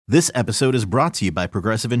This episode is brought to you by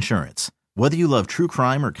Progressive Insurance. Whether you love true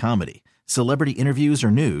crime or comedy, celebrity interviews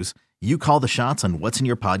or news, you call the shots on what's in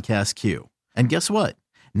your podcast queue. And guess what?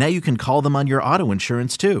 Now you can call them on your auto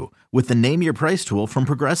insurance too with the Name Your Price tool from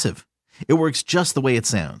Progressive. It works just the way it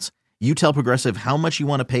sounds. You tell Progressive how much you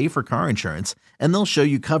want to pay for car insurance, and they'll show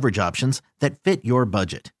you coverage options that fit your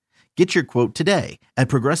budget. Get your quote today at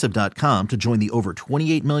Progressive.com to join the over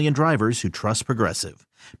 28 million drivers who trust Progressive.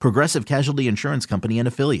 Progressive Casualty Insurance Company and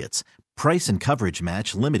Affiliates. Price and coverage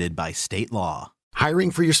match limited by state law. Hiring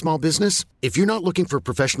for your small business? If you're not looking for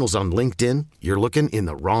professionals on LinkedIn, you're looking in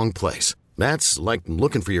the wrong place. That's like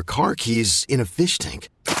looking for your car keys in a fish tank.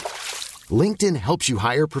 LinkedIn helps you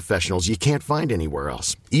hire professionals you can't find anywhere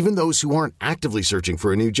else, even those who aren't actively searching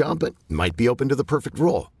for a new job but might be open to the perfect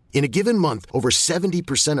role. In a given month, over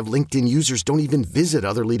 70% of LinkedIn users don't even visit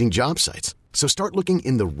other leading job sites. So start looking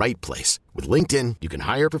in the right place. With LinkedIn, you can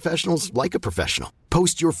hire professionals like a professional.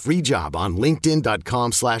 Post your free job on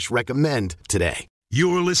linkedin.com/recommend today.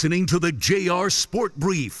 You're listening to the JR Sport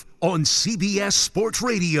Brief on CBS Sports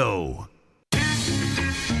Radio.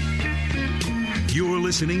 You're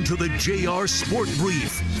listening to the JR Sport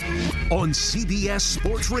Brief on CBS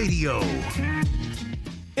Sports Radio.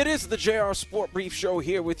 It is the JR Sport Brief Show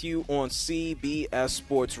here with you on CBS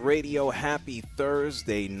Sports Radio. Happy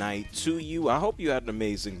Thursday night to you. I hope you had an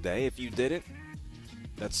amazing day. If you didn't,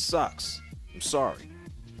 that sucks. I'm sorry.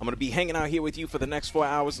 I'm going to be hanging out here with you for the next 4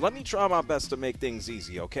 hours. Let me try my best to make things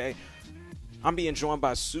easy, okay? I'm being joined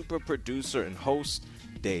by super producer and host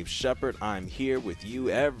Dave Shepard. I'm here with you,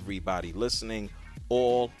 everybody listening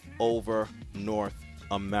all over North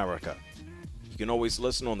America. You can always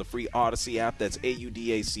listen on the free Odyssey app. That's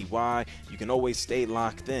AUDACY. You can always stay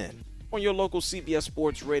locked in on your local CBS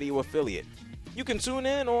Sports Radio affiliate. You can tune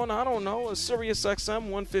in on, a Sirius XM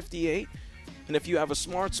 158. And if you have a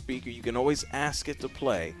smart speaker, you can always ask it to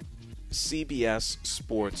play CBS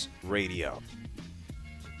Sports Radio.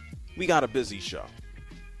 We got a busy show.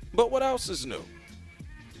 But what else is new?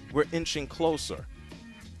 We're inching closer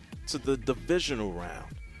to the divisional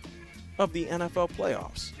round of the NFL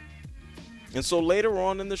playoffs. And so later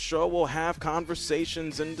on in the show, we'll have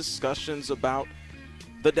conversations and discussions about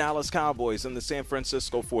the Dallas Cowboys and the San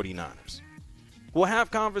Francisco 49ers. We'll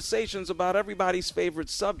have conversations about everybody's favorite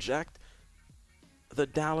subject, the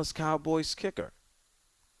Dallas Cowboys kicker.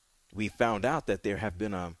 We found out that there have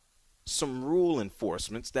been some rule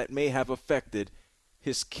enforcements that may have affected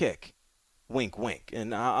his kick. Wink, wink.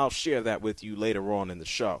 And I'll share that with you later on in the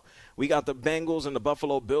show. We got the Bengals and the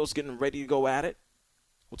Buffalo Bills getting ready to go at it.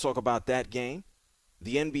 We'll talk about that game.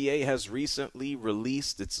 The NBA has recently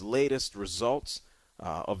released its latest results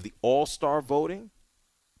of the All-Star voting.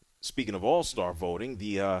 Speaking of All-Star voting,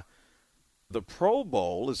 the Pro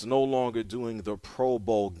Bowl is no longer doing the Pro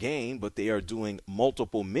Bowl game, but they are doing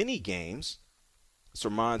multiple mini games. This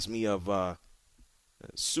reminds me of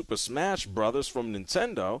Super Smash Brothers from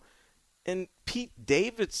Nintendo. And Pete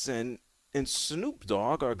Davidson and Snoop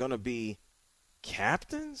Dogg are going to be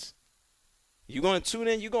captains? You going to tune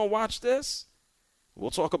in? You going to watch this? We'll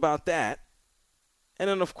talk about that. And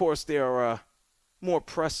then, of course, there are more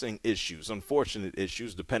pressing issues, unfortunate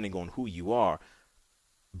issues, depending on who you are.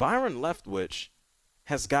 Byron Leftwich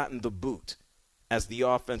has gotten the boot as the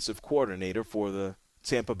offensive coordinator for the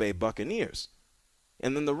Tampa Bay Buccaneers.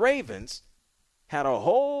 And then the Ravens had a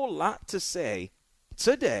whole lot to say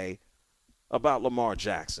today about Lamar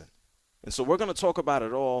Jackson. And so we're going to talk about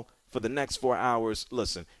it all for the next 4 hours.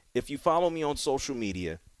 Listen, if you follow me on social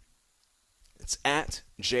media, it's at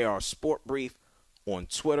JR Sport Brief on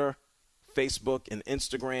Twitter, Facebook, and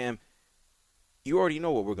Instagram. You already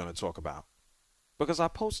know what we're going to talk about because I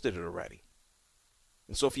posted it already.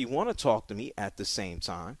 And so if you want to talk to me at the same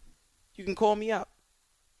time, you can call me up.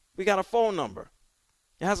 We got a phone number.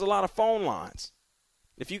 It has a lot of phone lines.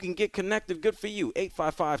 If you can get connected, good for you.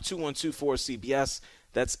 855-212-4CBS.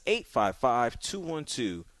 That's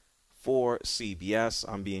 855-212-4CBS.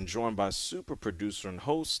 I'm being joined by super producer and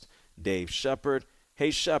host Dave Shepard.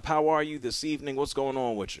 Hey, Shep, how are you this evening? What's going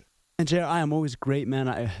on with you? And JR, I am always great,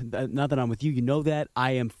 man. Now that I'm with you, you know that.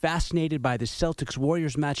 I am fascinated by the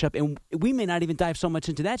Celtics-Warriors matchup, and we may not even dive so much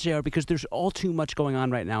into that, JR, because there's all too much going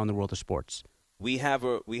on right now in the world of sports. We have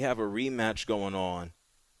a rematch going on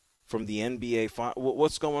from the NBA.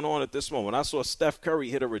 What's going on at this moment? I saw Steph Curry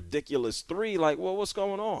hit a ridiculous three. Like, well, what's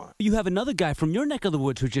going on? You have another guy from your neck of the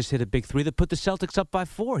woods who just hit a big three that put the Celtics up by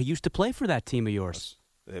 4. He used to play for that team of yours.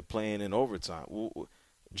 They're playing in overtime.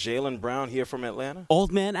 Jaylen Brown here from Atlanta?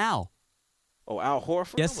 Old man Al. Oh, Al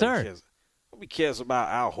Horford? Yes, sir. Nobody cares about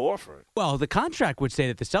Al Horford. Well, the contract would say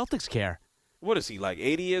that the Celtics care. What is he, like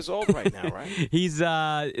 80 years old right now, right? He's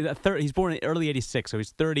born in early 86, so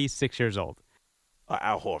he's 36 years old.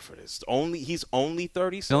 Al Horford he's only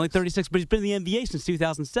 36? He's only 36, but he's been in the NBA since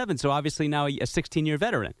 2007, so obviously now a 16-year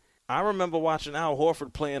veteran. I remember watching Al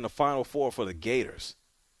Horford play in the Final Four for the Gators.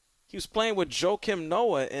 He was playing with Joakim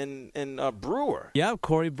Noah and Brewer. Yeah,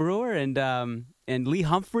 Corey Brewer and Lee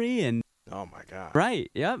Humphrey and. Oh my God! Right.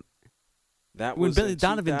 Yep. That when was Billy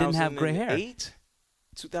Donovan didn't have gray hair.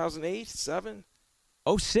 2008, 7,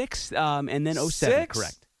 06, and then 07.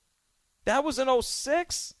 Correct. That was in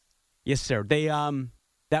 06. Yes, sir. They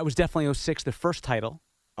that was definitely 06, the first title.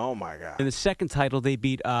 Oh my God! In the second title, they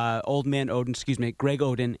beat Greg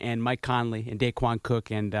Oden and Mike Conley and Daquan Cook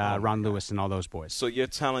and Ron Lewis and all those boys. So you're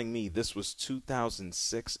telling me this was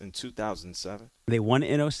 2006 and 2007? They won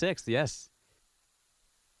in 06, yes.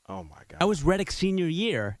 Oh my God! I was Reddick's senior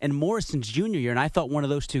year and Morrison's junior year, and I thought one of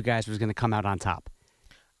those two guys was going to come out on top.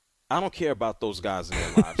 I don't care about those guys in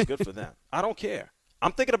their lives. Good for them. I don't care.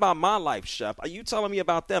 I'm thinking about my life, Shep. Are you telling me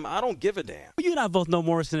about them? I don't give a damn. Well, you and I both know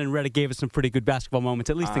Morrison and Reddick gave us some pretty good basketball moments,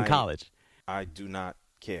 at least in college. I do not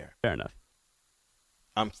care. Fair enough.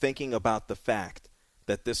 I'm thinking about the fact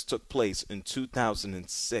that this took place in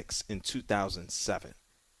 2006 and 2007.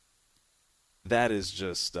 That is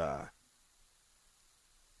just,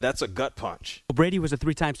 that's a gut punch. Well, Brady was a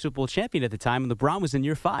 3-time Super Bowl champion at the time, and LeBron was in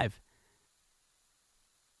year 5.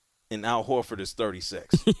 And Al Horford is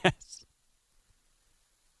 36. Yes.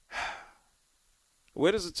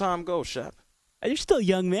 Where does the time go, Shep? You're still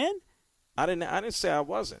young, man. I didn't say I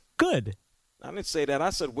wasn't. Good. I didn't say that. I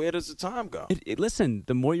said, where does the time go? Listen,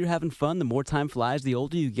 the more you're having fun, the more time flies. The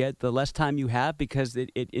older you get, the less time you have, because it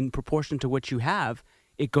in proportion to what you have,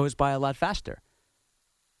 it goes by a lot faster.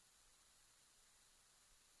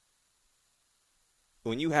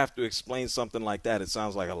 When you have to explain something like that, it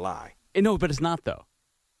sounds like a lie. No, but it's not, though.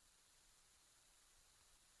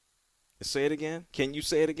 Say it again? Can you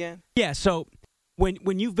say it again? Yeah, so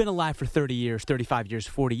when you've been alive for 30 years, 35 years,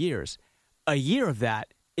 40 years, a year of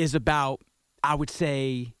that is about, I would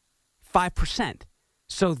say, 5%.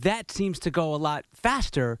 So that seems to go a lot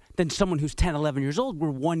faster than someone who's 10, 11 years old,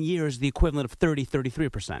 where 1 year is the equivalent of 30,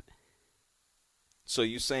 33%. So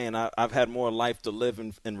you're saying I've had more life to live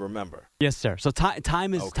and remember? Yes, sir. So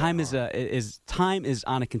time is Okay, time is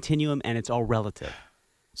on a continuum, and it's all relative.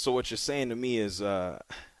 So what you're saying to me is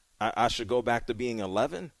I should go back to being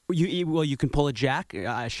 11? You can pull a jack.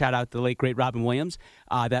 Shout out the late, great Robin Williams.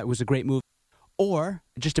 That was a great move. Or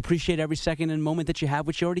just appreciate every second and moment that you have,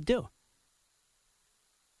 which you already do.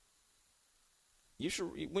 You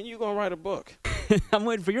should. When you going to write a book? I'm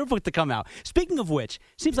waiting for your book to come out. Speaking of which,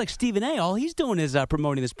 seems like Stephen A., all he's doing is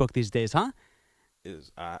promoting this book these days, huh?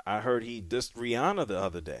 I heard he dissed Rihanna the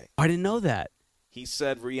other day. I didn't know that. He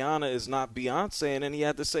said Rihanna is not Beyonce, and then he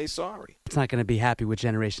had to say sorry. It's not going to be happy with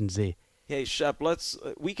Generation Z. Hey, Shep,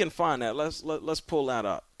 we can find that. Let's pull that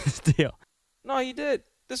up. Deal. No, he did.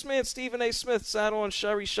 This man, Stephen A. Smith, sat on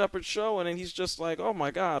Sherry Shepherd's show, and then he's just like, oh,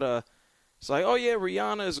 my God. It's like, oh, yeah,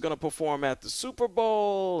 Rihanna is going to perform at the Super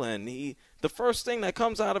Bowl. And the first thing that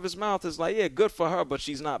comes out of his mouth is like, yeah, good for her, but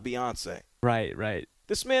she's not Beyonce. Right.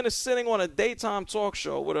 This man is sitting on a daytime talk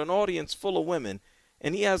show with an audience full of women,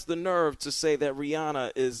 and he has the nerve to say that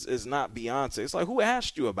Rihanna is not Beyonce. It's like, who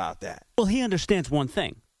asked you about that? Well, he understands one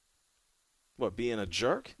thing. What, being a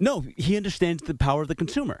jerk? No, he understands the power of the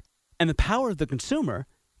consumer. And the power of the consumer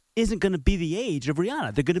isn't going to be the age of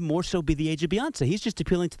Rihanna. They're going to more so be the age of Beyonce. He's just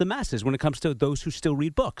appealing to the masses when it comes to those who still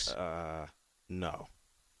read books. No.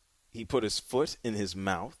 He put his foot in his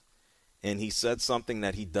mouth, and he said something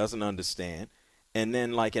that he doesn't understand. And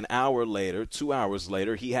then like an hour later, 2 hours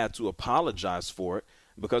later, he had to apologize for it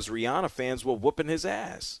because Rihanna fans were whooping his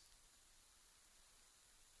ass.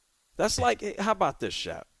 That's like, how about this,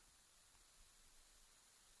 Shep?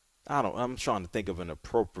 I'm trying to think of an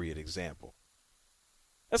appropriate example.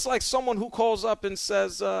 It's like someone who calls up and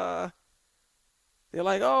says, they're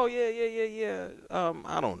like, oh, yeah.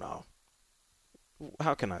 I don't know.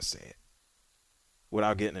 How can I say it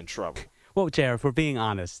without getting in trouble? Well, Jared, if we're being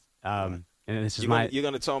honest, and this is you're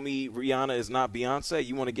going to tell me Rihanna is not Beyonce?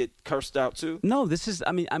 You want to get cursed out too? No, this is,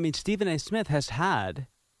 I mean, Stephen A. Smith has had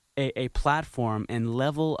a platform and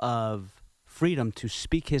level of freedom to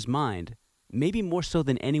speak his mind, maybe more so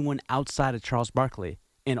than anyone outside of Charles Barkley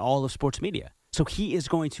in all of sports media. So he is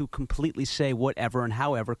going to completely say whatever and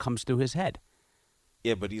however comes through his head.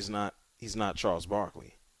 Yeah, but he's not Charles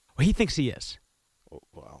Barkley. Well, he thinks he is.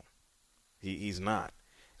 Well, he's not.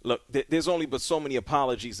 Look, there's only but so many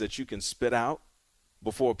apologies that you can spit out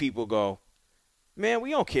before people go, man,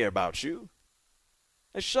 we don't care about you.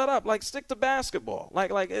 And shut up. Like, stick to basketball.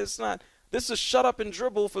 Like it's not. This is shut up and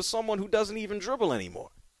dribble for someone who doesn't even dribble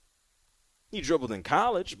anymore. He dribbled in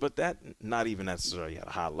college, but that not even necessarily at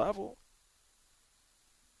a high level.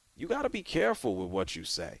 You got to be careful with what you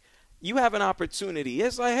say. You have an opportunity.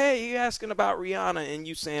 It's like, hey, you're asking about Rihanna and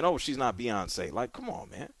you saying, oh, she's not Beyonce. Like, come on,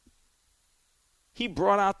 man. He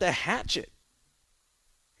brought out the hatchet.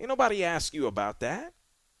 Ain't nobody ask you about that.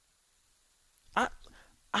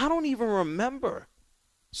 I don't even remember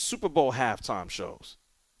Super Bowl halftime shows.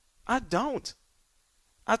 I don't.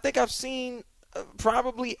 I think I've seen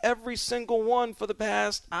probably every single one for the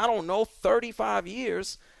past, 35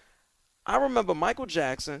 years. I remember Michael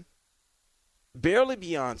Jackson, barely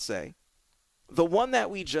Beyonce, the one that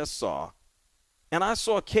we just saw, and I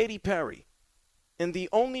saw Katy Perry. And the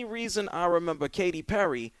only reason I remember Katy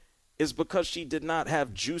Perry is because she did not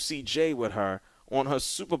have Juicy J with her on her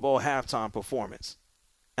Super Bowl halftime performance.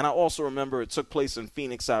 And I also remember it took place in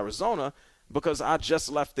Phoenix, Arizona, because I just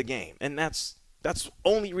left the game. And that's the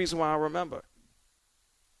only reason why I remember.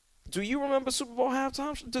 Do you remember Super Bowl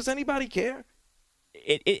halftime? Does anybody care?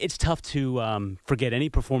 It's tough to forget any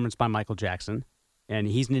performance by Michael Jackson. And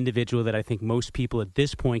he's an individual that I think most people at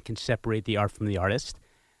this point can separate the art from the artist.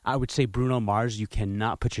 I would say Bruno Mars, you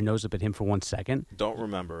cannot put your nose up at him for 1 second. Don't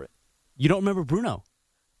remember it. You don't remember Bruno?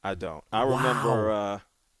 I don't. I remember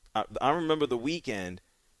I remember The Weeknd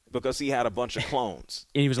because he had a bunch of clones.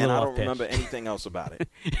 And he was a little I off don't pitch. remember anything else about it.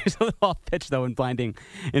 He was a little off pitch, though, in Blinding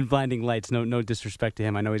Lights. No disrespect to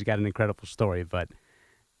him. I know he's got an incredible story, but...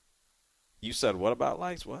 You said what about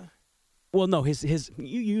Lights? What? Well, no, his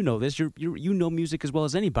you know this. You know music as well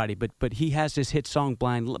as anybody, but he has his hit song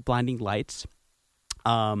Blinding Lights.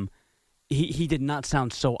 He did not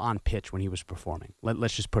sound so on pitch when he was performing.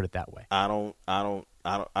 Let's just put it that way.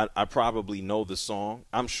 I probably know the song.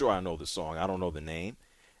 I'm sure I know the song. I don't know the name.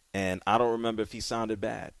 And I don't remember if he sounded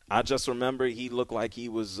bad. I just remember he looked like he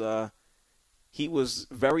was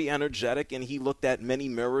very energetic, and he looked at many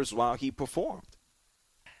mirrors while he performed.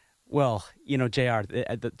 Well, JR,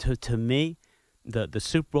 to me, the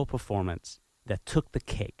Super Bowl performance that took the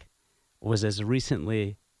cake was as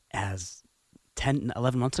recently as 10,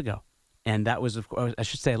 11 months ago. And that was, I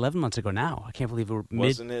should say, 11 months ago now. I can't believe it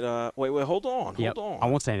Wasn't it? Wait, hold on. I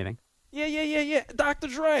won't say anything. Yeah. Dr.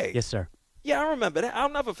 Dre. Yes, sir. Yeah, I remember that. I'll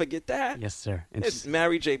never forget that. Yes, sir. It's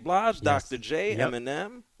Mary J. Blige, Yes. Dr. J, Yep.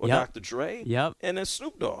 Eminem, or Yep. Dr. Dre. Yep. And then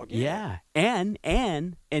Snoop Dogg. Yeah. And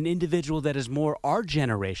an individual that is more our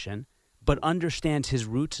generation, but understands his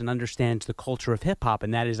roots and understands the culture of hip-hop,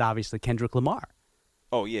 and that is obviously Kendrick Lamar.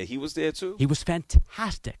 Oh, yeah, he was there too? He was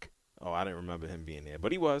fantastic. Oh, I didn't remember him being there,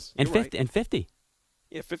 but he was. And You're 50. right. And 50.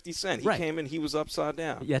 Yeah, 50 Cent. He Right. came in, he was upside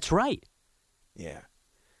down. That's right. Yeah.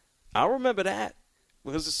 I remember that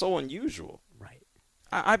because it's so unusual. Right.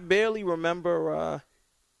 I barely remember,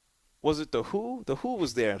 was it The Who? The Who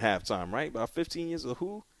was there at halftime, right? About 15 years of The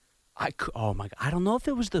Who? Oh, my God. I don't know if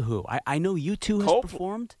it was The Who. I know U2 has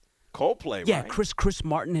performed. Coldplay, Yeah, right? Chris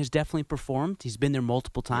Martin has definitely performed. He's been there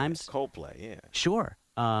multiple times. Yeah, Coldplay, yeah. Sure.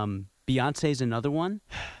 Beyonce's another one.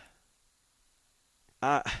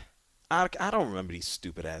 I don't remember these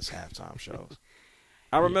stupid-ass halftime shows.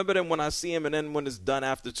 I remember them when I see him, and then when it's done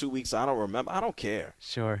after 2 weeks, I don't remember. I don't care.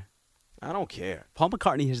 Sure. I don't care. Paul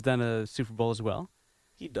McCartney has done a Super Bowl as well.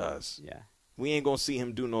 He does. Yeah. We ain't going to see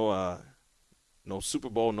him do no Super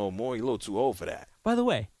Bowl no more. He's a little too old for that. By the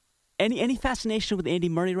way, any fascination with Andy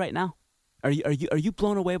Murray right now? Are you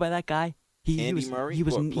blown away by that guy? Andy Murray? He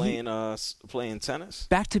was playing tennis?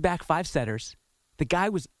 Back-to-back 5-setters. The guy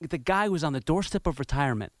was on the doorstep of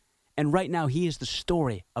retirement, and right now he is the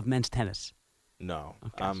story of men's tennis. No.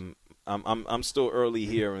 Okay. I'm still early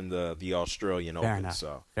here in the Australian Fair Open, enough.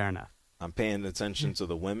 so Fair enough. I'm paying attention to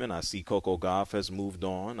the women. I see Coco Gauff has moved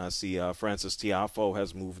on. I see Francis Tiafoe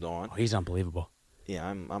has moved on. Oh, he's unbelievable. Yeah,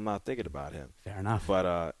 I'm not thinking about him. Fair enough.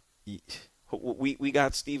 But we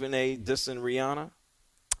got Stephen A. dissing Rihanna.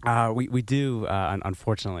 We do,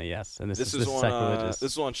 unfortunately, yes. And this is sacrilegious.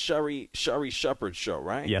 This is on Sherry Shepherd's show,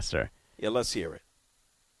 right? Yes, sir. Yeah, let's hear it.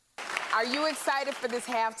 Are you excited for this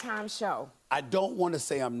halftime show? I don't want to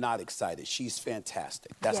say I'm not excited. She's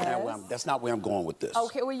fantastic. That's not where I'm going with this.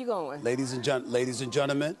 Okay, where you going? Ladies and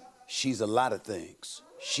gentlemen, she's a lot of things.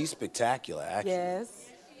 She's spectacular, actually. Yes.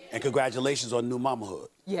 And congratulations on new mamahood.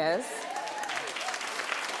 Yes.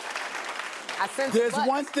 I sense There's butts.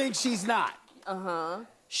 one thing she's not. Uh-huh.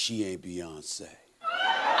 She ain't Beyonce.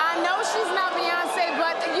 I know she's not Beyonce,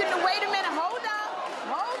 but wait a minute. Hold up.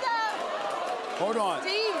 Hold on.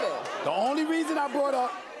 Steven. The only reason I brought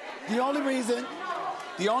up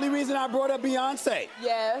Beyonce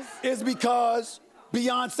Yes. is because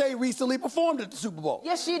Beyonce recently performed at the Super Bowl.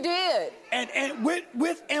 Yes, she did. And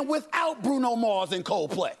without Bruno Mars and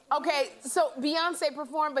Coldplay. Okay, so Beyonce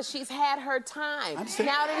performed, but she's had her time.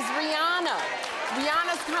 Now there's Rihanna.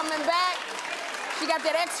 Rihanna's coming back. She got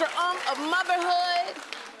that extra of motherhood.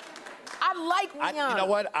 I like Rihanna. You know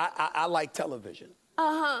what? I like television.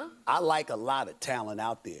 Uh-huh. I like a lot of talent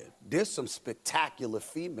out there. There's some spectacular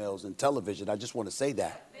females in television. I just want to say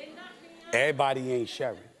that. Everybody ain't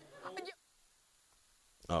Sherry.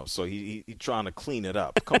 Oh, so he trying to clean it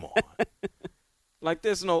up. Come on. Like,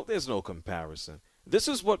 there's no comparison. This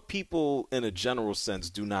is what people in a general sense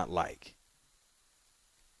do not like.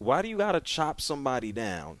 Why do you got to chop somebody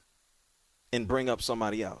down and bring up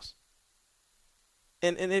somebody else?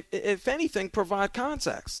 And if anything, provide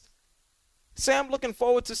context. Say, I'm looking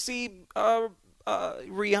forward to see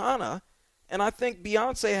Rihanna, and I think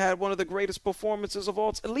Beyonce had one of the greatest performances of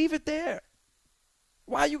all time. Leave it there.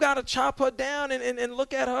 Why you got to chop her down and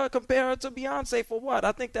look at her, compare her to Beyonce for what?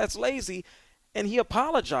 I think that's lazy, and he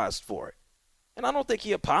apologized for it. And I don't think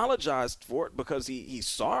he apologized for it because he's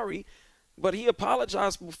sorry, but he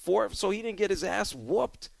apologized for it so he didn't get his ass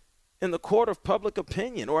whooped in the court of public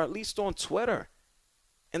opinion, or at least on Twitter.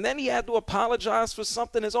 And then he had to apologize for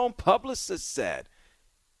something his own publicist said.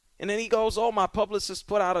 And then he goes, oh, my publicist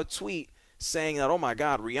put out a tweet saying that, oh, my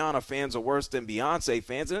God, Rihanna fans are worse than Beyonce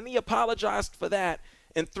fans. And then he apologized for that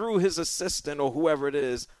and threw his assistant or whoever it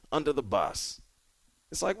is under the bus.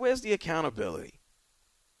 It's like, where's the accountability?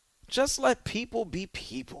 Just let people be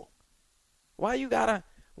people. Why you gotta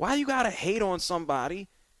hate on somebody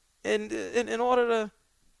and in order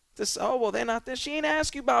to say, oh, well, they're not there. She ain't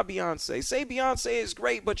ask you about Beyonce. Say Beyonce is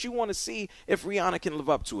great, but you want to see if Rihanna can live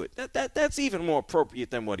up to it. That's even more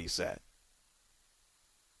appropriate than what he said.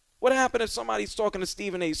 What happened if somebody's talking to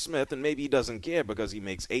Stephen A. Smith and maybe he doesn't care because he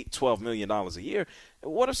makes $12 million a year?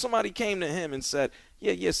 What if somebody came to him and said,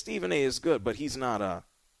 yeah, Stephen A. is good, but he's not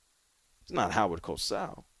Howard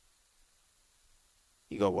Cosell.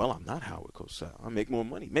 You go, well, I'm not Howard Cosell. I make more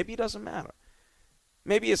money. Maybe it doesn't matter.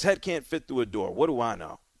 Maybe his head can't fit through a door. What do I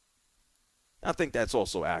know? I think that's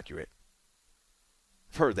also accurate.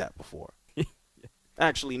 I've heard that before. I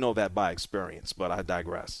actually know that by experience, but I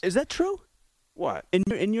digress. Is that true? What?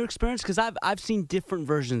 In your experience? Because I've seen different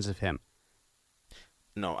versions of him.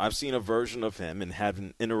 No, I've seen a version of him and had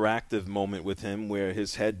an interactive moment with him where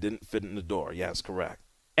his head didn't fit in the door. Yes, correct.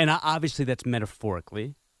 And obviously that's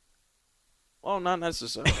metaphorically. Well, not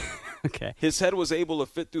necessarily. Okay. His head was able to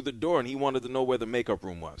fit through the door, and he wanted to know where the makeup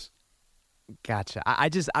room was. Gotcha.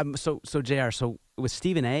 I'm so JR. So with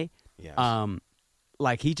Stephen A. Yes.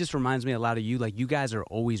 Like he just reminds me a lot of you. Like you guys are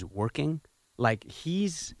always working. Like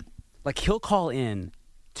he'll call in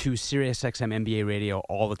to SiriusXM NBA radio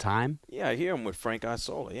all the time. Yeah, I hear him with Frank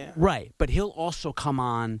Isola. Yeah. Right, but he'll also come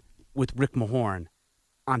on with Rick Mahorn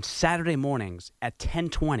on Saturday mornings at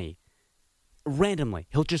 10:20. Randomly,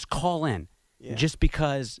 he'll just call in just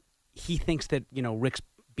because he thinks that Rick's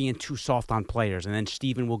being too soft on players, and then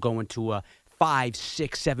Steven will go into a 5,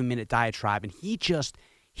 6, 7 minute diatribe, and he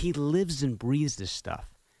lives and breathes this stuff.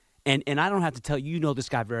 And I don't have to tell you, this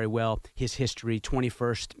guy very well, his history,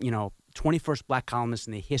 21st black columnist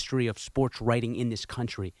in the history of sports writing in this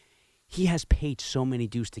country. He has paid so many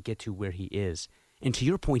dues to get to where he is. And to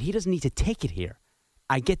your point, he doesn't need to take it here.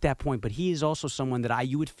 I get that point, but he is also someone that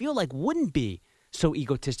you would feel like wouldn't be so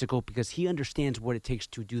egotistical because he understands what it takes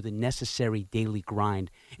to do the necessary daily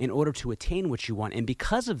grind in order to attain what you want. And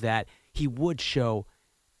because of that, he would show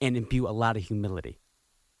and imbue a lot of humility.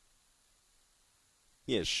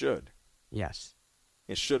 Yeah, it should. Yes.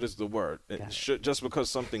 It should is the word. It should, just because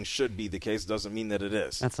something should be the case doesn't mean that it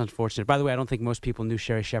is. That's unfortunate. By the way, I don't think most people knew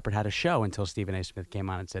Sherri Shepherd had a show until Stephen A. Smith came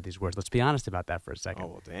on and said these words. Let's be honest about that for a second. Oh,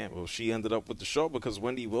 well, damn. Well, she ended up with the show because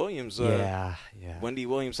Wendy Williams. Wendy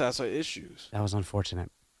Williams has her issues. That was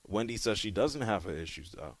unfortunate. Wendy says she doesn't have her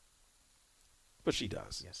issues, though. But she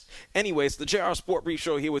does. Yes. Anyways, the JR Sport Brief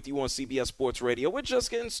Show here with you on CBS Sports Radio. We're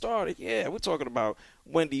just getting started. Yeah, we're talking about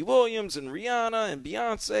Wendy Williams and Rihanna and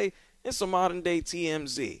Beyonce. It's a modern-day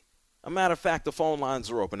TMZ. A matter of fact, the phone lines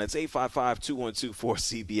are open. That's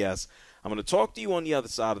 855-212-4CBS. I'm going to talk to you on the other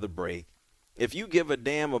side of the break. If you give a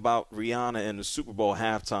damn about Rihanna and the Super Bowl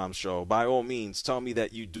halftime show, by all means, tell me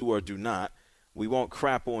that you do or do not. We won't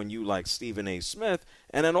crap on you like Stephen A. Smith.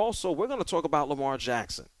 And then also, we're going to talk about Lamar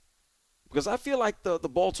Jackson. Because I feel like the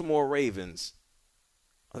Baltimore Ravens,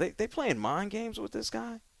 are they playing mind games with this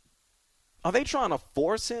guy? Are they trying to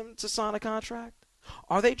force him to sign a contract?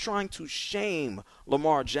 Are they trying to shame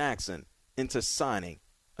Lamar Jackson into signing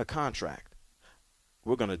a contract?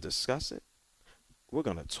 We're going to discuss it. We're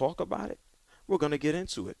going to talk about it. We're going to get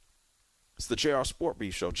into it. It's the JR Sport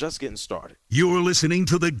Brief Show, just getting started. You're listening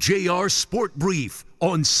to the JR Sport Brief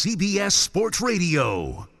on CBS Sports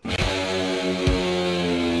Radio.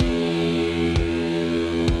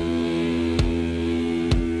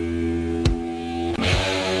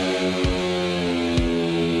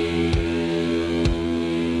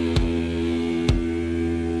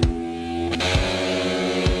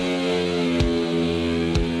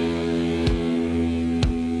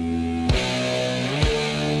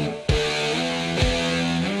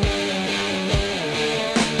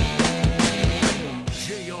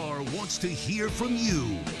 From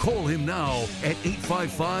you. Call him now at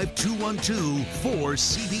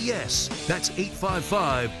 855-212-4CBS. That's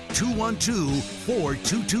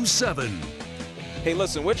 855-212-4227. Hey,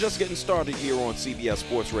 listen, we're just getting started here on CBS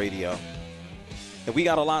Sports Radio. And we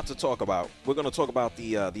got a lot to talk about. We're going to talk about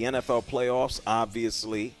the NFL playoffs,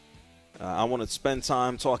 obviously. I want to spend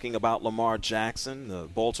time talking about Lamar Jackson, the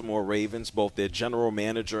Baltimore Ravens, both their general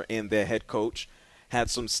manager and their head coach had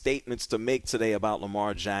some statements to make today about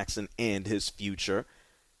Lamar Jackson and his future.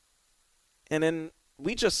 And then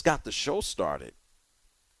we just got the show started.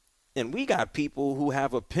 And we got people who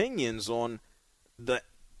have opinions on the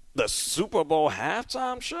Super Bowl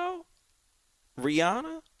halftime show.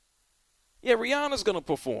 Rihanna? Yeah, Rihanna's going to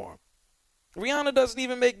perform. Rihanna doesn't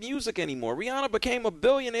even make music anymore. Rihanna became a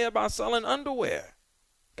billionaire by selling underwear.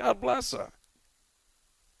 God bless her.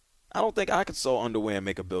 I don't think I could sell underwear and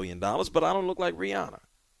make $1 billion, but I don't look like Rihanna.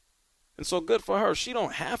 And so good for her. She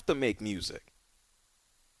don't have to make music.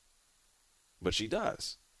 But she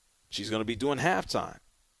does. She's going to be doing halftime.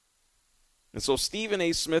 And so Stephen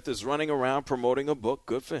A. Smith is running around promoting a book.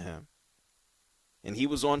 Good for him. And he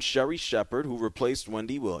was on Sherry Shepherd, who replaced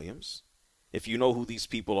Wendy Williams. If you know who these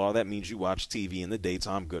people are, that means you watch TV in the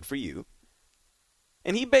daytime. Good for you.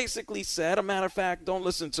 And he basically said, a matter of fact, don't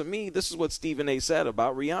listen to me. This is what Stephen A. said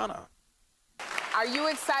about Rihanna. Are you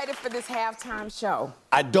excited for this halftime show?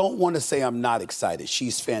 I don't want to say I'm not excited.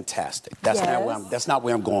 She's fantastic. That's not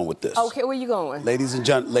where I'm going with this. Okay, where you going? Ladies and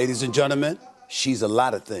gentlemen, she's a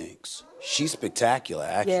lot of things. She's spectacular,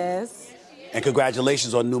 actually. Yes. And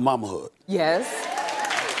congratulations on new mamahood. Yes.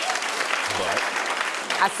 But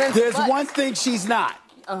I sense there's one thing she's not.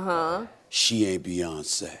 Uh-huh. She ain't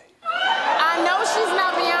Beyonce. I know she's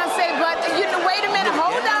not Beyonce, but wait a minute.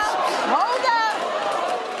 Hold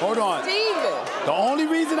up. Steven. The only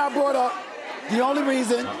reason I brought up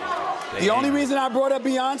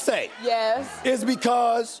Beyonce is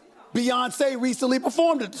because Beyonce recently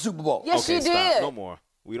performed at the Super Bowl. Yes, okay, she did. Stop. No more.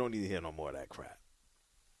 We don't need to hear no more of that crap.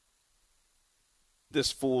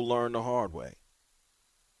 This fool learned the hard way.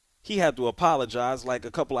 He had to apologize like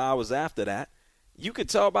a couple hours after that. You could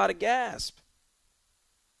tell by the gasp.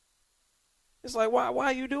 It's like, why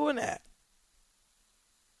are you doing that?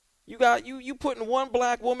 You putting one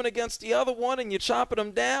black woman against the other one and you're chopping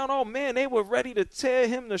them down. Oh, man, they were ready to tear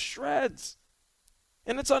him to shreds.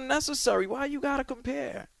 And it's unnecessary. Why you got to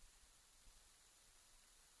compare?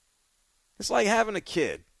 It's like having a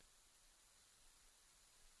kid.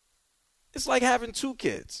 It's like having two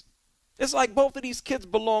kids. It's like both of these kids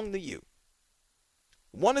belong to you.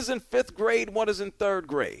 One is in 5th grade, one is in 3rd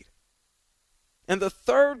grade. And the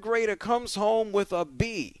 3rd grader comes home with a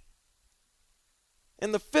B.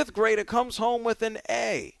 And the 5th grader comes home with an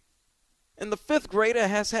A. And the 5th grader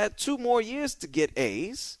has had 2 more years to get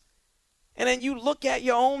A's. And then you look at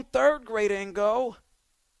your own 3rd grader and go,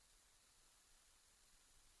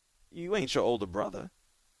 you ain't your older brother.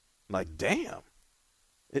 Like, damn.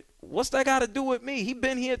 What's that got to do with me? He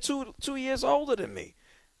been here 2 years older than me.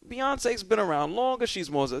 Beyonce's been around longer. She's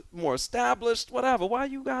more established, whatever. Why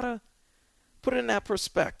you got to put it in that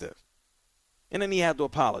perspective? And then he had to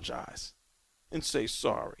apologize and say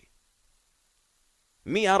sorry.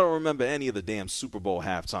 Me, I don't remember any of the damn Super Bowl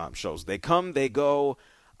halftime shows. They come, they go.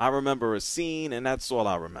 I remember a scene, and that's all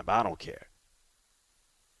I remember. I don't care.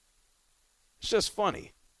 It's just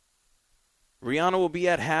funny. Rihanna will be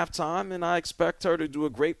at halftime, and I expect her to do a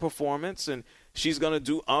great performance, and she's going to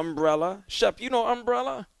do Umbrella. Shep, you know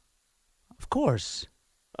Umbrella? Of course.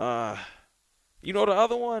 You know the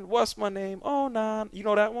other one? What's my name? Oh, nah. You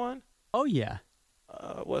know that one? Oh, yeah.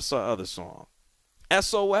 What's our other song?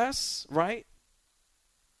 SOS, right?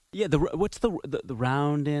 Yeah, what's the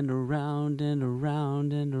round and around and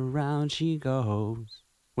around and around she goes.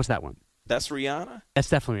 What's that one? That's Rihanna? That's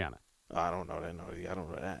definitely Rihanna. I don't know that. No, I don't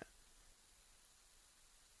know that.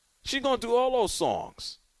 She's going to do all those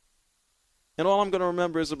songs. And all I'm going to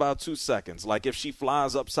remember is about 2 seconds. Like if she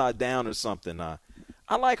flies upside down or something. I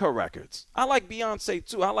like her records. I like Beyonce,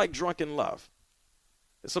 too. I like Drunken Love.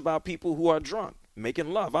 It's about people who are drunk,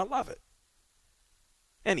 making love. I love it.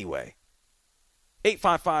 Anyway,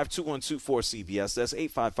 855-212-4CBS. That's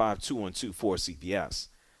 855-212-4CBS.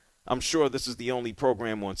 I'm sure this is the only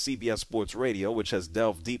program on CBS Sports Radio which has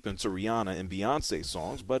delved deep into Rihanna and Beyonce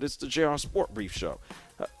songs, but it's the JR Sport Brief Show.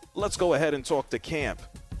 Let's go ahead and talk to Camp.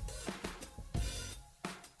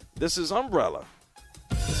 This is Umbrella.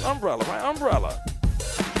 It's Umbrella, right? Umbrella.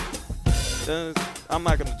 I'm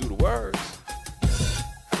not going to do the words.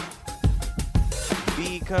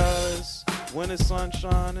 Because when the sun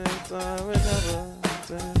shining,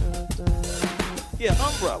 yeah,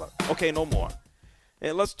 Umbrella. Okay, no more.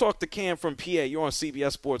 And let's talk to Cam from PA. You're on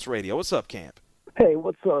CBS Sports Radio. What's up, Camp? Hey,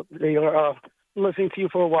 what's up? Listening to you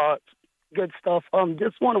for a while. Good stuff.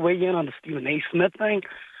 Just want to weigh in on the Stephen A. Smith thing.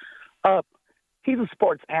 He's a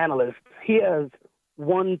sports analyst. He has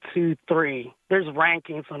 1, 2, 3. There's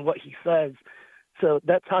rankings on what he says. So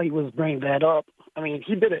that's how he was bringing that up. I mean,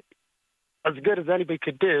 he did it as good as anybody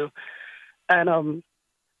could do. And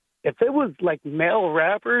if it was like male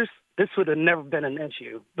rappers, this would have never been an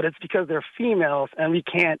issue. But it's because they're females, and we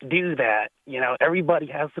can't do that. You know, everybody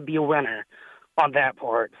has to be a winner on that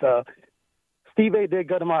part. So Steve A. did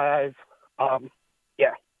good in my eyes.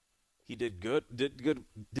 Yeah. He did good?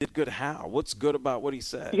 Did good how? What's good about what he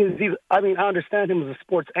said? I understand him as a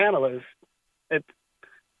sports analyst.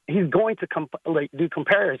 He's going to do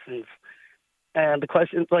comparisons. And the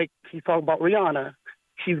question, like he's talking about Rihanna,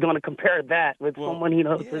 she's going to compare that with someone he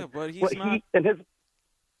knows. Yeah, but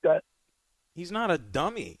he's not a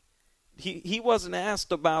dummy. He wasn't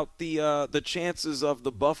asked about the chances of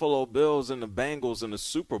the Buffalo Bills and the Bengals in the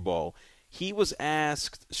Super Bowl. He was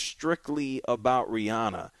asked strictly about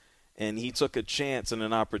Rihanna, and he took a chance and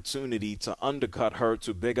an opportunity to undercut her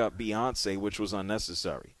to big up Beyonce, which was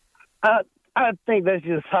unnecessary. I think that's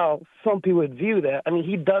just how some people would view that. I mean,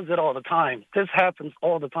 he does it all the time. This happens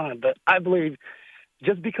all the time. But I believe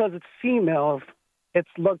just because it's females, it's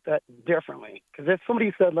looked at differently. Because if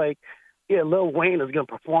somebody said, like, yeah, Lil Wayne is going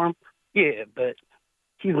to perform, yeah, but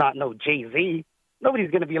he's not no Jay-Z.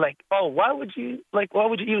 Nobody's going to be like, oh, why would you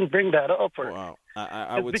even bring that up? Or, well,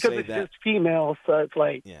 I would because say it's that just females, so it's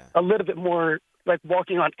like a little bit more like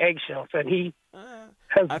walking on eggshells. And he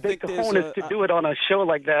has big cojones to do it on a show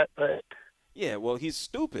like that. But yeah, well, he's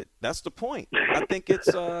stupid. That's the point. I think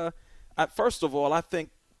it's first of all, I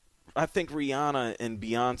think Rihanna and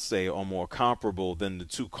Beyonce are more comparable than the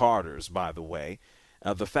two Carters, by the way.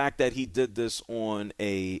 The fact that he did this on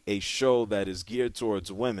a show that is geared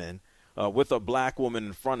towards women with a black woman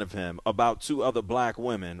in front of him about two other black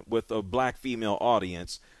women with a black female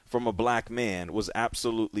audience from a black man was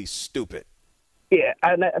absolutely stupid. Yeah,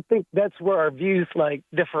 and I think that's where our views, like,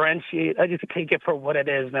 differentiate. I just take it for what it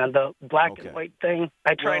is, man. The black and white thing,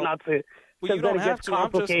 I try not to, because then it gets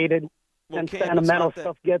complicated, and sentimental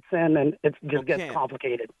stuff gets in, and it just gets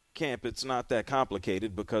complicated. Camp, it's not that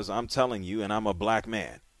complicated because I'm telling you, and I'm a black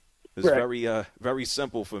man. It's very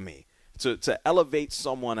simple for me. To elevate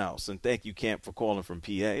someone else, and thank you, Camp, for calling from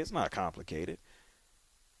PA, it's not complicated.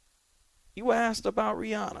 You asked about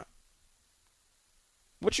Rihanna.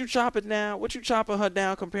 What you chopping down? What you chopping her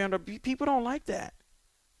down comparing her? People don't like that.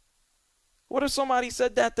 What if somebody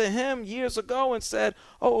said that to him years ago and said,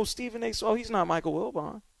 oh, Stephen A. So he's not Michael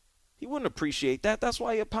Wilbon. He wouldn't appreciate that. That's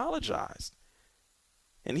why he apologized.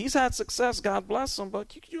 And he's had success, God bless him,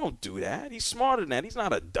 but you don't do that. He's smarter than that. He's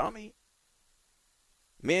not a dummy.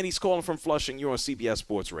 Manny's calling from Flushing. You're on CBS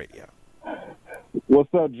Sports Radio.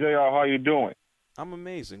 What's up, JR? How you doing? I'm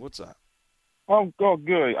amazing. What's up? I'm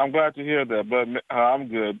good. I'm glad to hear that, but I'm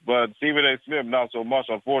good. But Stephen A. Smith, not so much,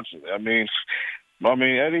 unfortunately. I mean,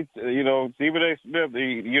 Eddie, Stephen A. Smith,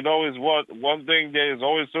 is one thing that is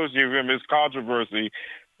always associated with him is controversy,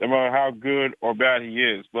 no matter how good or bad he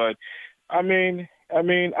is. But I'm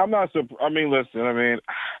not surprised.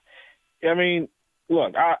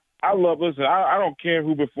 Look, I don't care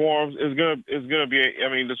who performs. It's gonna be.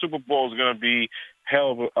 The Super Bowl is gonna be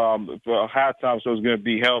hell of a halftime, so it's gonna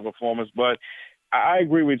be hell of a performance. But I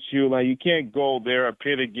agree with you. Like, you can't go there and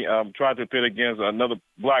try to pit against another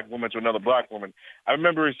black woman to another black woman. I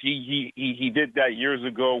remember he did that years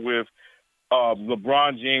ago with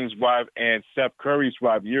LeBron James' wife and Steph Curry's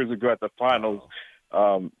wife years ago at the finals.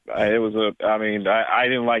 I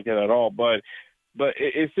didn't like it at all, but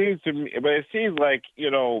it seems to me, like,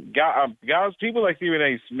 guys, people like Stephen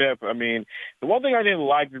A. Smith. I mean, the one thing I didn't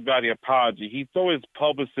like about the apology, he threw his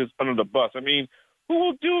publicist under the bus. I mean, who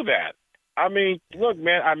will do that? I mean, look,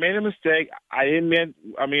 man, I made a mistake. I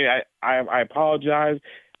apologize.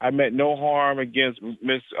 I meant no harm against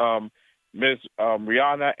Miss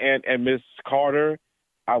Rihanna and Miss Carter.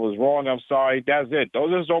 I was wrong. I'm sorry. That's it.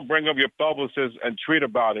 Just don't bring up your publicist and tweet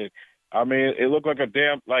about it. I mean, it looked like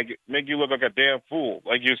make you look like a damn fool,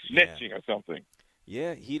 like you're snitching or something.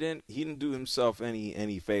 Yeah, he didn't do himself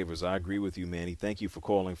any favors. I agree with you, Manny. Thank you for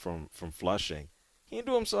calling from Flushing. He didn't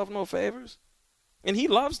do himself no favors. And he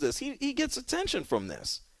loves this. He gets attention from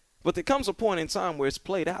this. But there comes a point in time where it's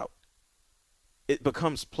played out. It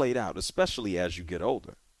becomes played out, especially as you get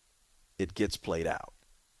older. It gets played out.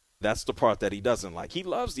 That's the part that he doesn't like. He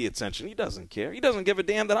loves the attention. He doesn't care. He doesn't give a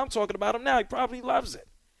damn that I'm talking about him now. He probably loves it.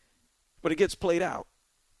 But it gets played out.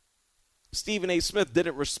 Stephen A. Smith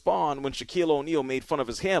didn't respond when Shaquille O'Neal made fun of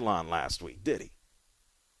his hairline last week, did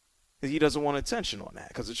he? He doesn't want attention on that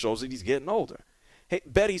because it shows that he's getting older. Hey,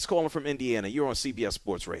 Betty's calling from Indiana. You're on CBS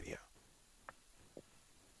Sports Radio.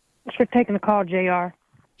 Thanks for taking the call, JR.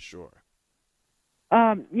 Sure.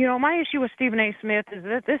 My issue with Stephen A. Smith is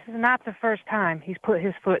that this is not the first time he's put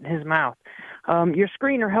his foot in his mouth. Your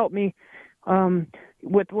screener helped me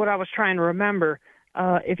with what I was trying to remember.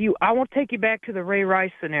 I won't take you back to the Ray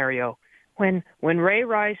Rice scenario. When Ray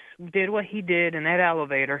Rice did what he did in that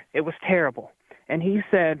elevator, it was terrible. And he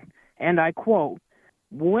said, and I quote,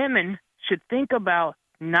 "Women should think about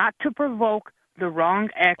not to provoke the wrong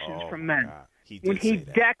actions from men." God. He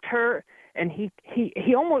decked her, and he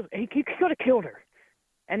could have killed her.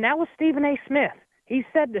 And that was Stephen A. Smith. He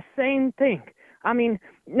said the same thing. I mean,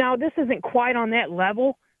 now this isn't quite on that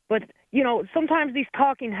level, but sometimes these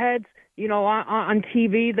talking heads, on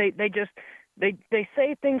TV, they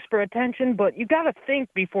say things for attention, but you got to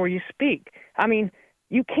think before you speak. I mean,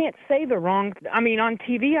 you can't say the wrong. I mean, on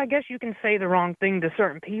TV, I guess you can say the wrong thing to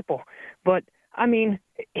certain people, but I mean,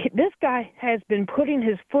 this guy has been putting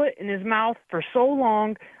his foot in his mouth for so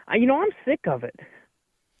long. I'm sick of it.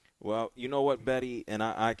 Well, you know what, Betty, and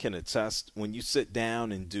I can attest, when you sit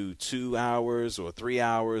down and do 2 hours or 3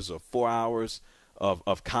 hours or 4 hours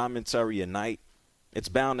of commentary a night, it's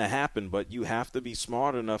bound to happen, but you have to be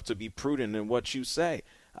smart enough to be prudent in what you say.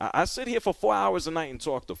 I sit here for 4 hours a night and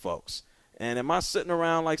talk to folks. And am I sitting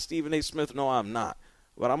around like Stephen A. Smith? No, I'm not.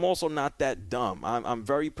 But I'm also not that dumb. I'm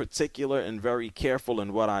very particular and very careful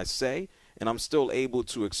in what I say, and I'm still able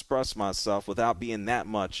to express myself without being that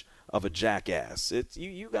much of a jackass. It's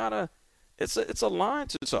a line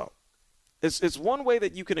to toe. It's one way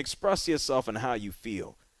that you can express yourself and how you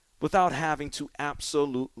feel without having to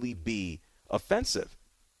absolutely be offensive.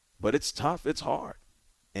 But it's tough. It's hard.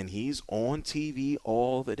 And he's on TV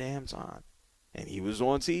all the damn time. And he was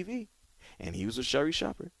on TV. And he was with Sherry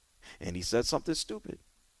Shepherd. And he said something stupid.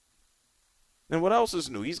 And what else is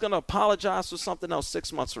new? He's going to apologize for something else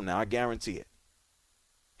 6 months from now. I guarantee it.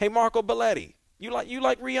 Hey, Marco Belletti. You like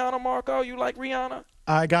Rihanna, Marco? You like Rihanna?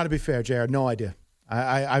 I got to be fair, JR. No idea.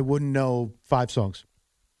 I wouldn't know 5 songs.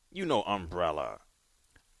 You know Umbrella.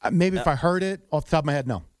 Maybe if I heard it off the top of my head,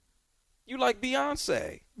 no. You like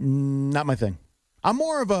Beyonce? Not my thing. I'm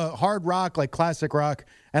more of a hard rock, like classic rock.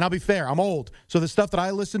 And I'll be fair, I'm old. So the stuff that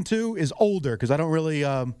I listen to is older because I don't really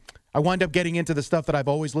I wind up getting into the stuff that I've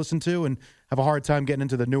always listened to and have a hard time getting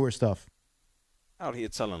into the newer stuff. Out here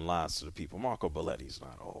telling lies to the people. Marco Belletti's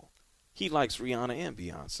not old. He likes Rihanna and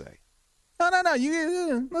Beyonce.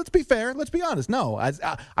 No. Let's be fair. Let's be honest. No,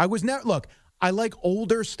 I was never. Look, I like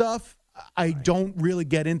older stuff. I don't really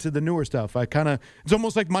get into the newer stuff. It's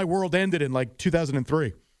almost like my world ended in like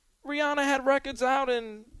 2003. Rihanna had records out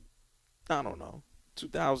in, I don't know,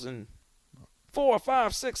 2004,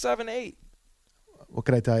 5, 6, 7, 8. What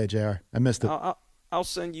can I tell you, JR? I missed it. I'll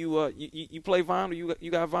send you. You play vinyl?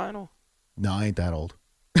 You got vinyl? No, I ain't that old.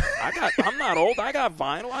 I'm not old. I got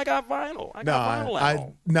vinyl. I got vinyl at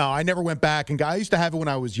home. No, I never went back. And I used to have it when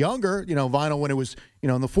I was younger, vinyl when it was, in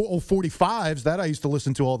the 45s. That I used to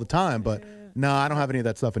listen to all the time. But no, I don't have any of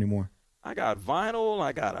that stuff anymore. I got vinyl.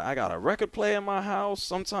 I got a record player in my house.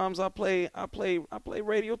 Sometimes I play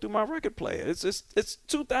radio through my record player. It's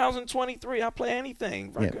 2023. I play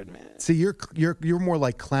anything record, man. See, you're more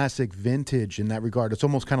like classic vintage in that regard. It's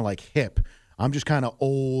almost kind of like hip. I'm just kind of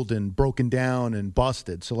old and broken down and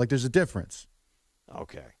busted. So, there's a difference.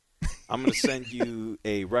 Okay. I'm going to send you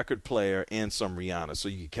a record player and some Rihanna so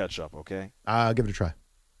you can catch up, okay? I'll give it a try.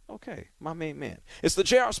 Okay, my main man. It's the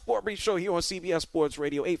JR Sport Brief Show here on CBS Sports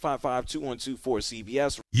Radio,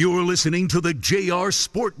 855-212-4CBS. You're listening to the JR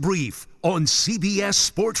Sport Brief on CBS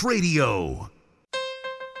Sports Radio.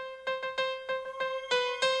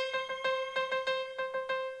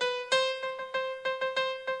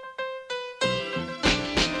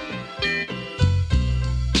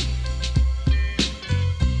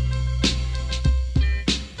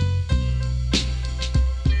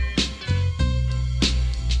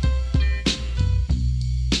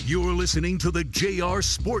 You're listening to the JR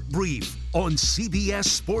Sport Brief on CBS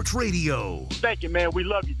Sports Radio. Thank you, man. We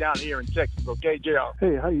love you down here in Texas, okay, JR?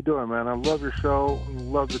 Hey, how you doing, man? I love your show.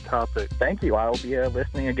 Love the topic. Thank you. I will be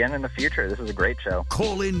listening again in the future. This is a great show.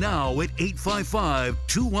 Call in now at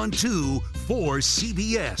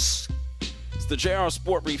 855-212-4CBS. It's the JR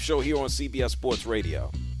Sport Brief Show here on CBS Sports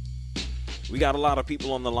Radio. We got a lot of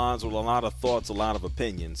people on the lines with a lot of thoughts, a lot of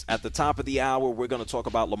opinions. At the top of the hour, we're going to talk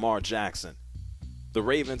about Lamar Jackson. The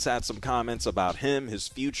Ravens had some comments about him, his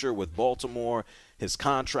future with Baltimore, his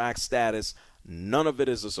contract status. None of it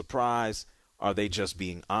is a surprise. Are they just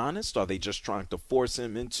being honest? Are they just trying to force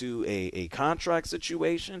him into a contract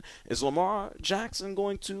situation? Is Lamar Jackson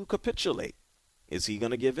going to capitulate? Is he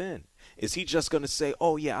going to give in? Is he just going to say,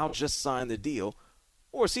 oh, yeah, I'll just sign the deal?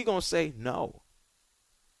 Or is he going to say no?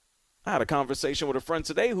 I had a conversation with a friend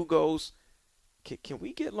today who goes, can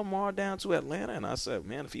we get Lamar down to Atlanta? And I said,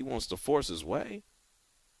 man, if he wants to force his way,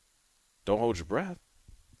 don't hold your breath.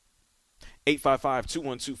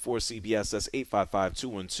 855-212-4CBS. That's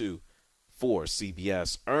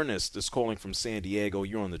 855-212-4CBS. Ernest is calling from San Diego.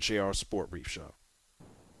 You're on the JR Sport Brief Show.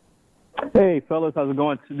 Hey, fellas. How's it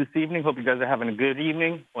going this evening? Hope you guys are having a good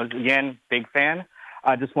evening. Once again, big fan.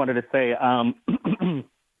 I just wanted to say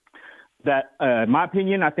that, in my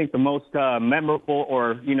opinion, I think the most memorable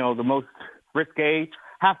or, the most risque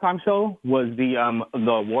halftime show was the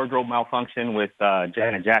wardrobe malfunction with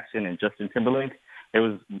Janet Jackson and Justin Timberlake. It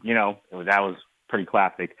was, that was pretty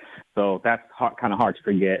classic. So that's kind of hard to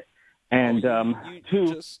forget. And I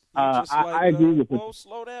agree with you.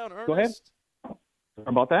 Slow down, Ernest. Go ahead. Sorry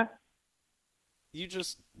about that. You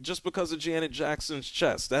just because of Janet Jackson's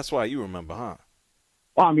chest. That's why you remember, huh?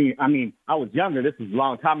 Well, I mean, I was younger. This was a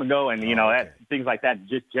long time ago, and that things like that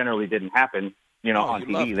just generally didn't happen, on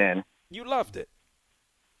TV then. You loved it.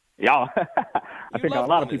 Yeah, I think a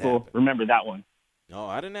lot of people remember that one. No,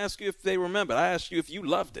 I didn't ask you if they remembered. I asked you if you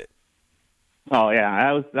loved it. Oh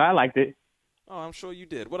yeah, I liked it. Oh, I'm sure you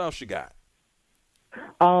did. What else you got?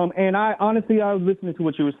 And I was listening to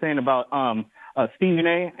what you were saying about Stephen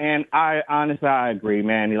A. And I agree,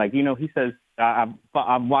 man. Like he says, I've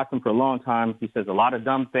watched him for a long time. He says a lot of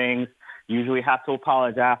dumb things. Usually has to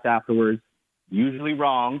apologize afterwards. Usually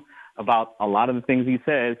wrong about a lot of the things he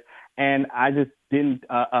says. And I just didn't.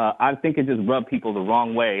 I think it just rubbed people the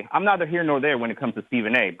wrong way. I'm neither here nor there when it comes to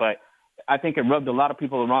Stephen A. But I think it rubbed a lot of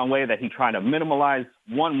people the wrong way that he tried to minimalize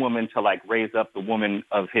one woman to raise up the woman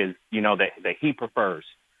of his, that he prefers.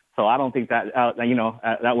 So I don't think that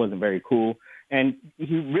that wasn't very cool. And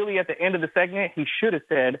he really, at the end of the segment, he should have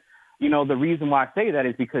said, the reason why I say that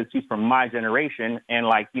is because she's from my generation, and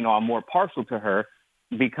I'm more partial to her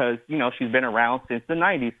because she's been around since the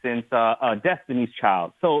 90s, since Destiny's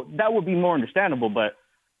Child. So that would be more understandable. But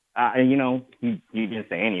he didn't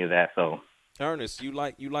say any of that. So. Ernest, you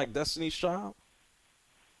like Destiny's Child?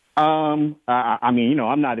 I'm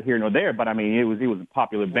not here nor there, but it was a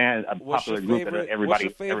popular band, a popular group that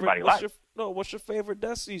everybody liked. What's your favorite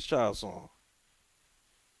Destiny's Child song?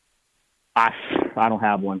 I don't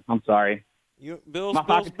have one. I'm sorry. I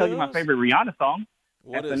can tell you my favorite Rihanna song.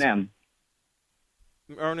 What S&M.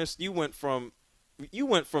 Ernest, you went from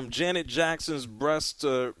Janet Jackson's breast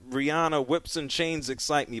to Rihanna Whips and Chains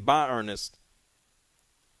Excite Me. Bye, Ernest.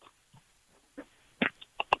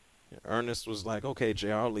 Ernest was like, okay,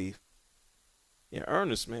 JR, I'll leave. Yeah,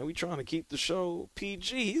 Ernest, man, we trying to keep the show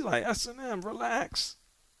PG. He's like, S&M, relax.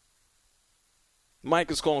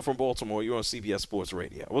 Mike is calling from Baltimore. You're on CBS Sports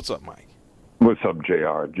Radio. What's up, Mike? What's up,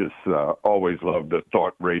 JR? Just always love the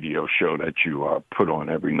Thought Radio show that you put on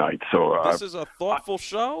every night. So this is a thoughtful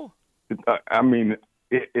show? It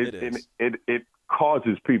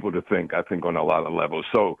causes people to think, I think, on a lot of levels.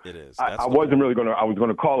 So it is. I was going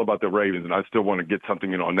to call about the Ravens, and I still want to get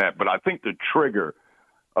something in on that. But I think the trigger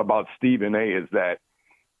about Stephen A. is that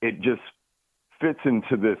it just fits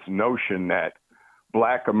into this notion that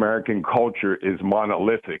Black American culture is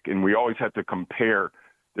monolithic, and we always have to compare.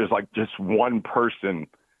 There's just one person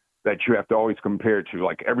that you have to always compare to.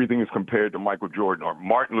 Everything is compared to Michael Jordan or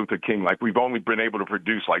Martin Luther King. We've only been able to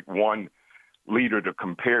produce one leader to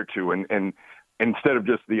compare to, and instead of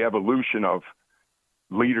just the evolution of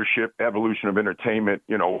leadership, evolution of entertainment,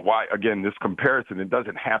 why, again, this comparison, it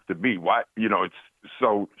doesn't have to be. Why, it's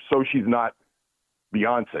so she's not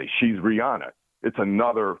Beyonce, she's Rihanna. It's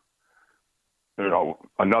another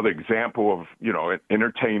example of, an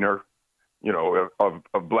entertainer, of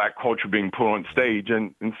Black culture being put on stage.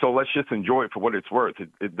 And so let's just enjoy it for what it's worth.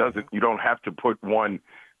 It doesn't, you don't have to put one,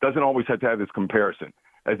 doesn't always have to have this comparison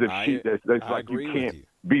as if you can't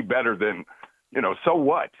be better than, so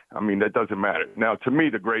what? That doesn't matter. Now, to me,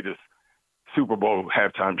 the greatest Super Bowl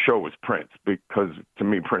halftime show was Prince, because to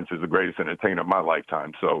me, Prince is the greatest entertainer of my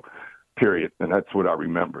lifetime. So period. And that's what I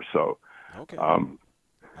remember. So, okay.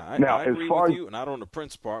 Now, I as agree far with as you, not on the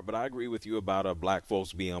Prince part, but I agree with you about black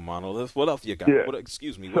folks being a monolith. What else you got? Yeah. What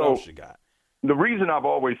else you got? The reason I've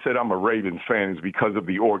always said I'm a Ravens fan is because of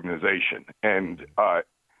the organization and,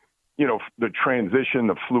 the transition,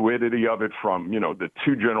 the fluidity of it from, the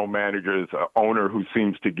two general managers, owner who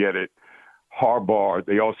seems to get it, Harbaugh,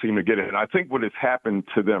 they all seem to get it. And I think what has happened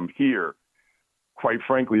to them here, quite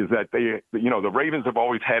frankly, is that the Ravens have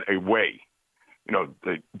always had a way.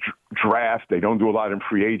 They draft, they don't do a lot in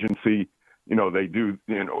free agency. They do,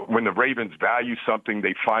 when the Ravens value something,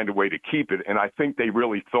 they find a way to keep it. And I think they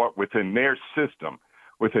really thought within their system,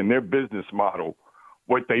 within their business model,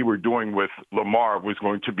 what they were doing with Lamar was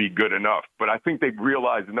going to be good enough. But I think they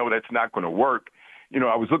realized, no, that's not going to work.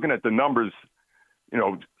 I was looking at the numbers,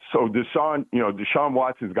 so Deshaun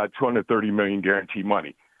Watson's got $230 million guaranteed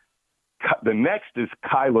money. The next is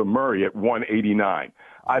Kyler Murray at $189.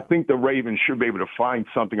 I think the Ravens should be able to find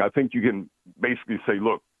something. I think you can basically say,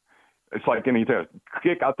 look, it's like anything.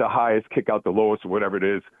 Kick out the highest, kick out the lowest, or whatever it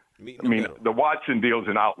is. The Watson deal is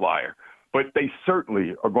an outlier. But they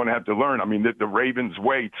certainly are going to have to learn. The Ravens'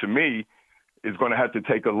 way, to me, is going to have to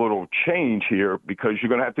take a little change here because you're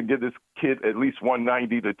going to have to give this kid at least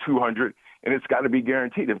 190 to 200, and it's got to be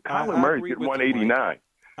guaranteed. If Kyler Murray's getting 189.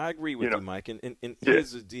 I agree with you, Mike. And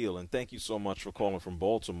here's the deal, and thank you so much for calling from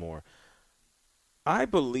Baltimore. I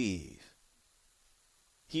believe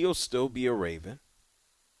he'll still be a Raven.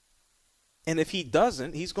 And if he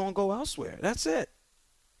doesn't, he's going to go elsewhere. That's it.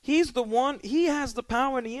 He's the one. He has the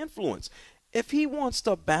power and the influence. If he wants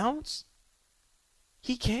to bounce,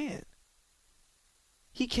 he can.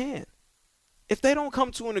 He can. If they don't come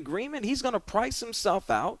to an agreement, he's going to price himself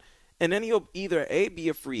out, and then he'll either A, be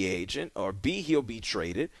a free agent, or B, he'll be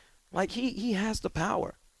traded. Like, he has the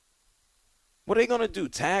power. What are they going to do,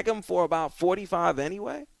 tag him for about 45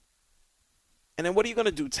 anyway? And then what are you going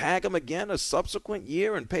to do, tag him again a subsequent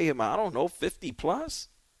year and pay him, 50 plus?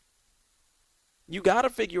 You got to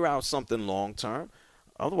figure out something long term.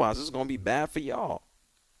 Otherwise, it's going to be bad for y'all.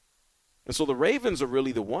 And so the Ravens are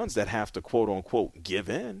really the ones that have to, quote unquote, give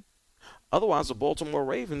in. Otherwise, the Baltimore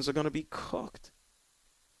Ravens are going to be cooked.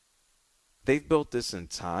 They've built this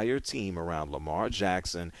entire team around Lamar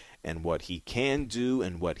Jackson and what he can do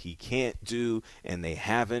and what he can't do, and they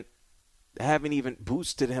haven't even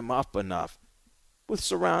boosted him up enough with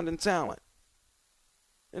surrounding talent.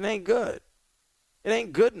 It ain't good. It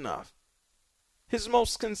ain't good enough. His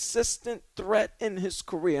most consistent threat in his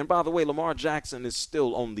career, and by the way, Lamar Jackson is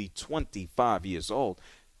still only 25 years old.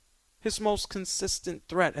 His most consistent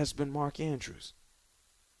threat has been Mark Andrews.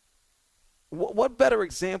 What better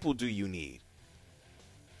example do you need?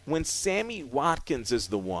 When Sammy Watkins is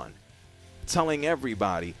the one telling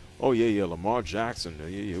everybody, oh, yeah, Lamar Jackson,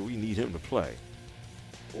 yeah, we need him to play.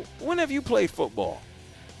 When have you played football?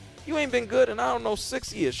 You ain't been good in,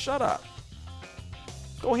 6 years. Shut up.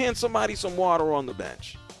 Go hand somebody some water on the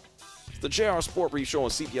bench. It's the JR Sport Brief Show on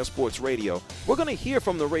CBS Sports Radio. We're going to hear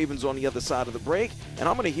from the Ravens on the other side of the break, and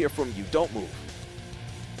I'm going to hear from you. Don't move.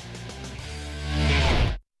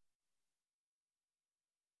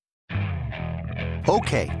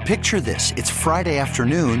 Okay, picture this. It's Friday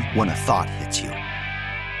afternoon when a thought hits you.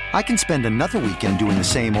 I can spend another weekend doing the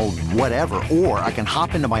same old whatever, or I can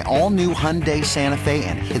hop into my all-new Hyundai Santa Fe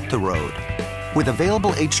and hit the road. With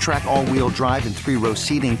available H-Track all-wheel drive and 3-row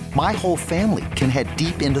seating, my whole family can head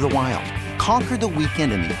deep into the wild. Conquer the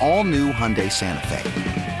weekend in the all-new Hyundai Santa Fe.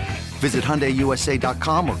 Visit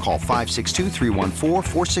HyundaiUSA.com or call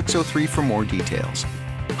 562-314-4603 for more details.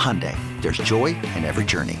 Hyundai, there's joy in every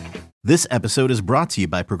journey. This episode is brought to you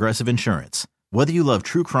by Progressive Insurance. Whether you love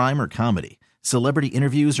true crime or comedy, celebrity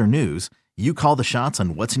interviews or news, you call the shots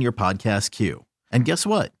on what's in your podcast queue. And guess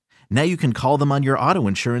what? Now you can call them on your auto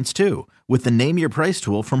insurance too with the Name Your Price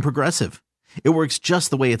tool from Progressive. It works just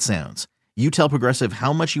the way it sounds. You tell Progressive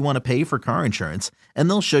how much you want to pay for car insurance, and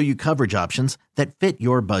they'll show you coverage options that fit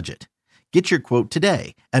your budget. Get your quote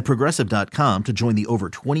today at Progressive.com to join the over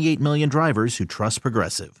 28 million drivers who trust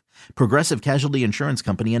Progressive. Progressive Casualty Insurance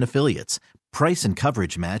Company and Affiliates. Price and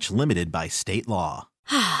coverage match limited by state law.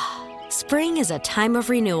 Spring is a time of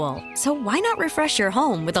renewal, so why not refresh your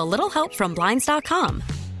home with a little help from Blinds.com?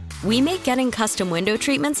 We make getting custom window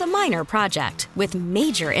treatments a minor project with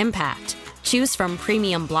major impact. Choose from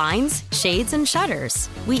premium blinds, shades, and shutters.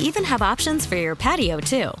 We even have options for your patio,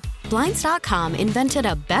 too. Blinds.com invented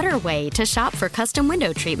a better way to shop for custom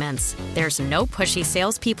window treatments. There's no pushy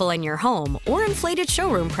salespeople in your home or inflated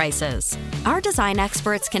showroom prices. Our design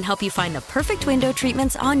experts can help you find the perfect window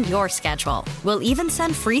treatments on your schedule. We'll even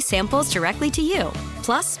send free samples directly to you.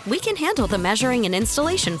 Plus, we can handle the measuring and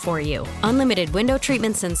installation for you. Unlimited window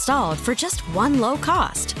treatments installed for just one low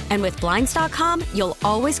cost. And with Blinds.com, you'll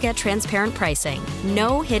always get transparent pricing.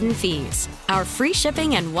 No hidden fees. Our free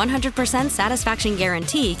shipping and 100% satisfaction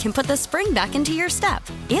guarantee can put the spring back into your step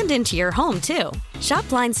and into your home, too. Shop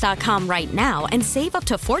Blinds.com right now and save up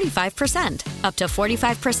to 45%. Up to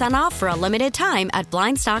 45% off for a limited time at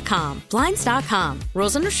Blinds.com. Blinds.com.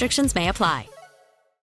 Rules and restrictions may apply.